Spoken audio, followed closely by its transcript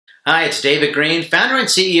Hi, it's David Greene, founder and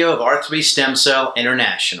CEO of R3 Stem Cell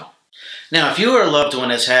International. Now, if you or a loved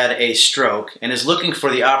one has had a stroke and is looking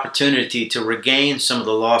for the opportunity to regain some of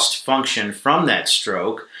the lost function from that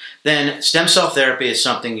stroke, then stem cell therapy is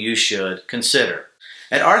something you should consider.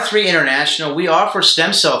 At R3 International, we offer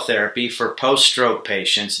stem cell therapy for post-stroke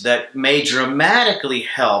patients that may dramatically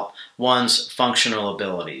help one's functional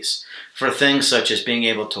abilities for things such as being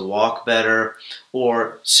able to walk better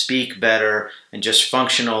or speak better and just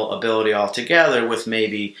functional ability altogether with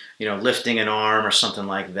maybe, lifting an arm or something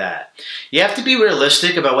like that. You have to be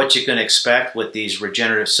realistic about what you can expect with these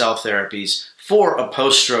regenerative cell therapies for a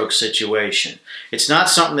post-stroke situation. It's not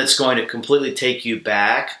something that's going to completely take you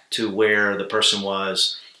back to where the person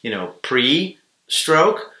was,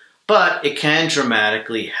 pre-stroke, but it can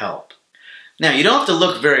dramatically help. Now, you don't have to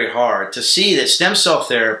look very hard to see that stem cell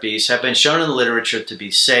therapies have been shown in the literature to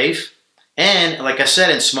be safe and, like I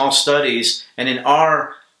said, in small studies and in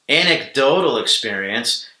our anecdotal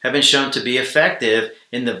experience, have been shown to be effective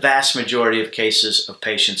in the vast majority of cases of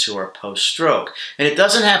patients who are post-stroke. And it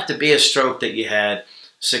doesn't have to be a stroke that you had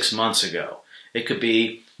 6 months ago. It could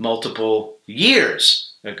be multiple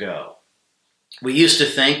years ago. We used to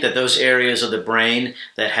think that those areas of the brain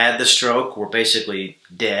that had the stroke were basically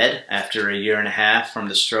dead after a year and a half from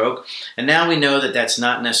the stroke, and now we know that that's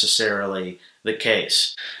not necessarily the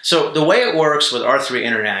case. So the way it works with R3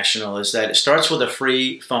 International is that it starts with a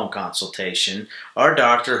free phone consultation. Our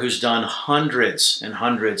doctor, who's done hundreds and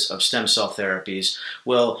hundreds of stem cell therapies,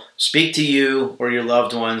 will speak to you or your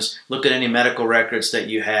loved ones, look at any medical records that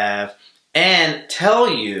you have, and tell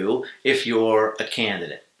you if you're a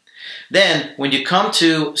candidate. Then, when you come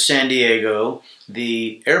to San Diego,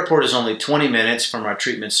 the airport is only 20 minutes from our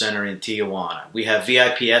treatment center in Tijuana. We have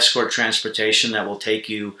VIP escort transportation that will take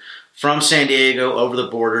you from San Diego over the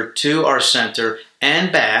border to our center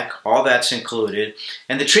and back. All that's included.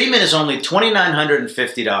 And the treatment is only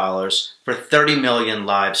 $2,950 for 30 million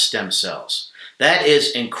live stem cells. That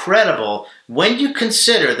is incredible when you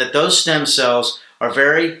consider that those stem cells are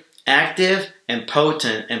very active and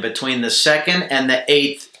potent in between the 2nd and the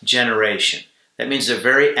 8th generation. That means they're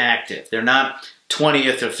very active. They're not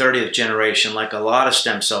 20th or 30th generation like a lot of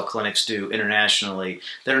stem cell clinics do internationally.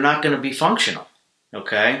 They're not going to be functional.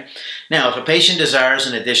 Okay? Now, if a patient desires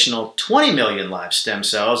an additional 20 million live stem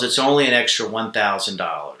cells, it's only an extra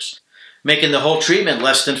 $1,000, making the whole treatment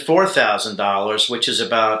less than $4,000, which is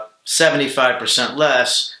about 75%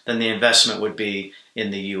 less than the investment would be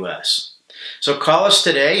in the U.S. So call us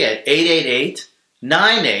today at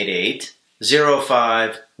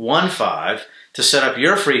 888-988-0515 to set up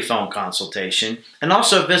your free phone consultation, and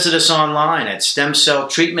also visit us online at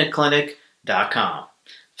stemcelltreatmentclinic.com.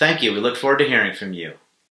 Thank you. We look forward to hearing from you.